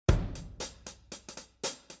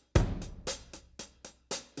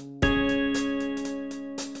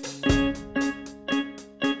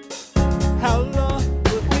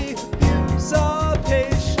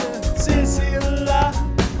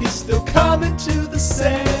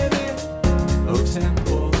Senate. O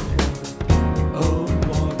temple, O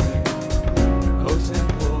more. O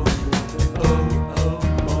temple, O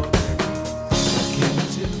more. What can you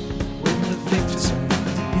do when the victor's earned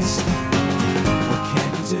history? What can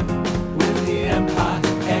you do when the empire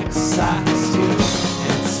exiles you?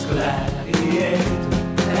 And it's gladiator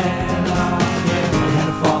and arcade. We had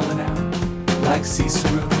a falling out like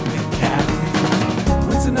Cicero and Catiline.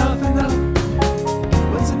 When's enough enough?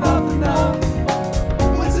 When's enough enough?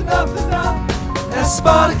 When's enough enough? That's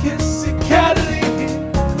Spartacus and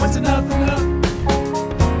Catiline. When's enough enough?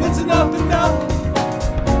 When's enough enough?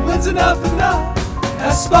 When's enough enough?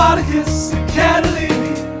 That's Spartacus and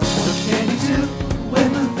Catiline. What can you do when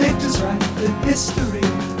the victors write the history?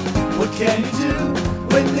 What can you do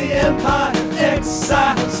when the empire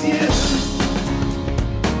exiles you?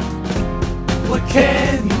 What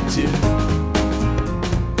can you do?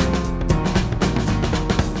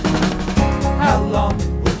 How long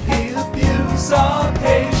will he abuse our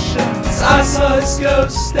patience? I saw his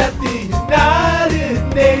ghost at the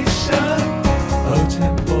United Nations. O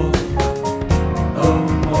temple, O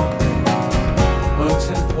more. O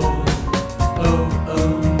temple, O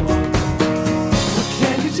more. What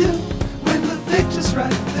can you do when the victors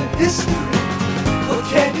write the history? What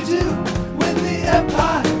can you do when the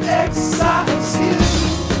empire exiles you?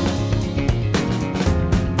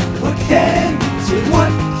 What can you do?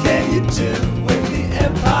 What can you do when the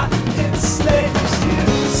empire enslaves you?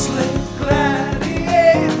 Slave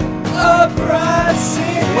gladiator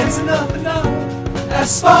uprising. When's enough enough?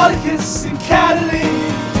 That's Spartacus and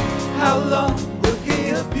Catiline. How long will he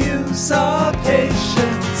abuse our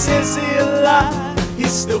patience? Is he alive?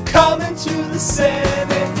 He's still coming to the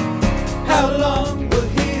Senate. How long will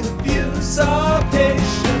he abuse our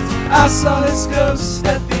patience? I saw his ghost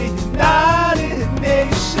at the United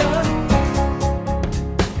Nations.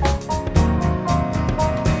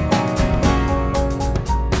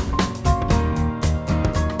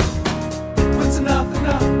 When's enough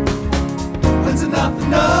enough? When's enough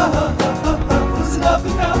enough? When's enough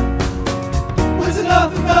enough? When's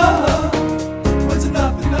enough enough? When's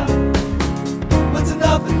enough enough? When's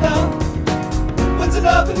enough enough? When's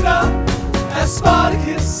enough enough? That's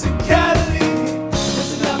Spartacus and Catiline.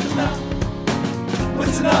 When's enough enough?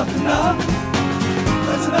 When's enough enough?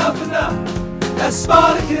 When's enough enough? That's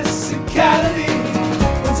Spartacus and Catiline.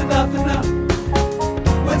 When's enough enough?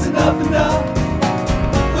 When's enough enough?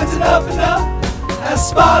 When's enough enough? That's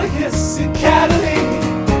Spartacus and Catiline.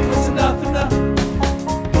 When's enough enough?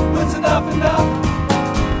 When's enough enough?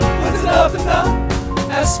 When's enough enough?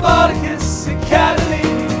 That's Spartacus and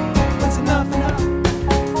Catiline. When's enough enough?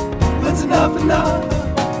 When's enough enough?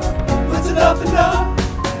 When's enough enough?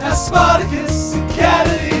 That's Spartacus and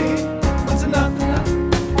Catiline. When's enough enough?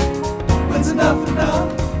 When's enough enough?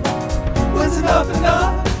 When's enough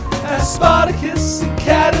enough? That's Spartacus and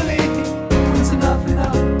Catiline. When's enough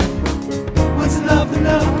enough? When's enough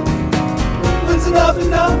enough? When's enough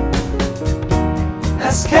enough?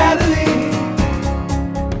 That's Catiline.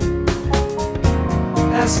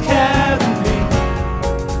 That's Catiline.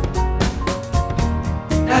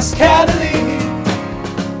 That's Catiline.